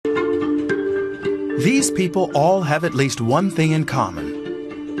These people all have at least one thing in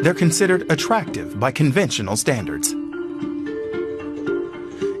common. They're considered attractive by conventional standards.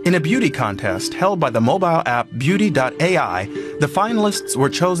 In a beauty contest held by the mobile app Beauty.ai, the finalists were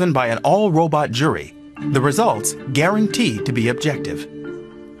chosen by an all-robot jury. The results guaranteed to be objective.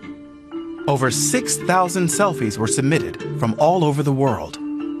 Over 6,000 selfies were submitted from all over the world.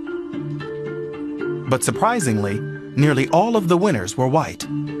 But surprisingly, nearly all of the winners were white.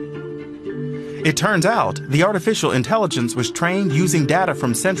 It turns out the artificial intelligence was trained using data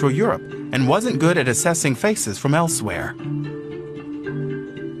from Central Europe and wasn't good at assessing faces from elsewhere.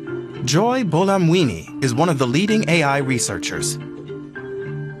 Joy Bolamwini is one of the leading AI researchers.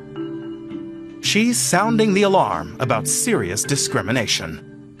 She's sounding the alarm about serious discrimination.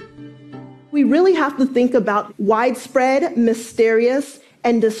 We really have to think about widespread, mysterious,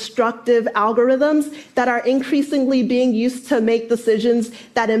 and destructive algorithms that are increasingly being used to make decisions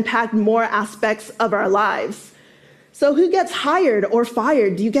that impact more aspects of our lives. So who gets hired or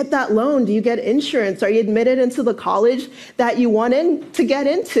fired? Do you get that loan? Do you get insurance? Are you admitted into the college that you wanted to get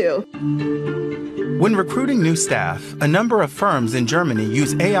into? When recruiting new staff, a number of firms in Germany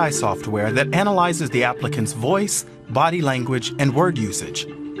use AI software that analyzes the applicant's voice, body language, and word usage.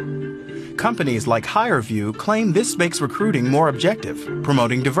 Companies like HireVue claim this makes recruiting more objective,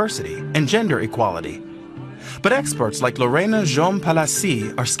 promoting diversity and gender equality. But experts like Lorena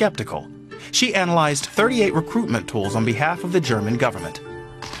Jean-Palassi are skeptical. She analyzed 38 recruitment tools on behalf of the German government.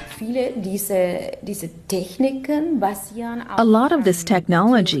 A lot of this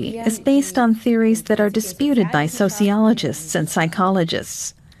technology is based on theories that are disputed by sociologists and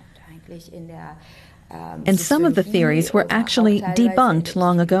psychologists. And some of the theories were actually debunked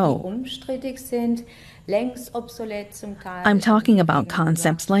long ago. I'm talking about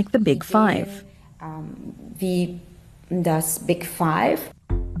concepts like the Big Five.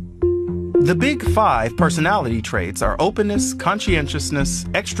 The Big Five personality traits are openness, conscientiousness,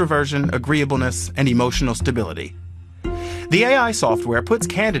 extroversion, agreeableness, and emotional stability. The AI software puts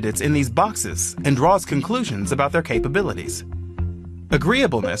candidates in these boxes and draws conclusions about their capabilities.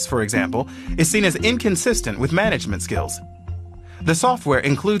 Agreeableness, for example, is seen as inconsistent with management skills. The software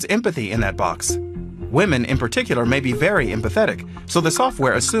includes empathy in that box. Women in particular may be very empathetic, so the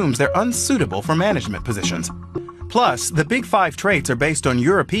software assumes they're unsuitable for management positions. Plus, the Big Five traits are based on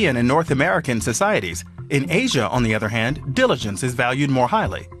European and North American societies. In Asia, on the other hand, diligence is valued more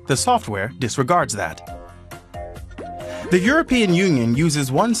highly. The software disregards that. The European Union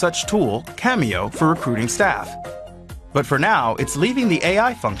uses one such tool, Cameo, for recruiting staff. But for now, it's leaving the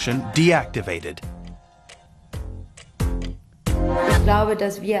AI function deactivated.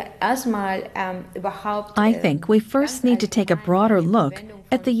 I think we first need to take a broader look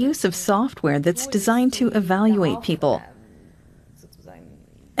at the use of software that's designed to evaluate people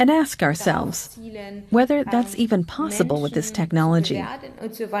and ask ourselves whether that's even possible with this technology.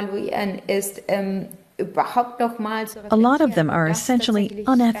 A lot of them are essentially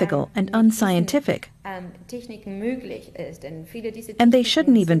unethical and unscientific, and they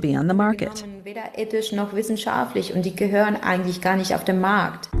shouldn't even be on the market.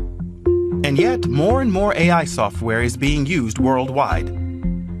 And yet, more and more AI software is being used worldwide.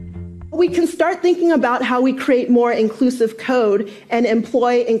 We can start thinking about how we create more inclusive code and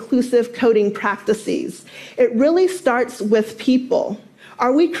employ inclusive coding practices. It really starts with people.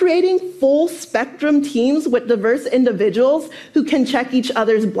 Are we creating full spectrum teams with diverse individuals who can check each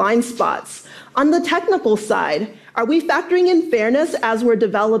other's blind spots? On the technical side, are we factoring in fairness as we're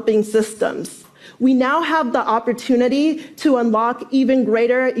developing systems? We now have the opportunity to unlock even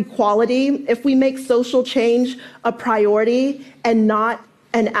greater equality if we make social change a priority and not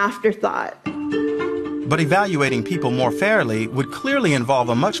an afterthought. But evaluating people more fairly would clearly involve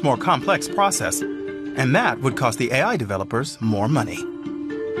a much more complex process, and that would cost the AI developers more money.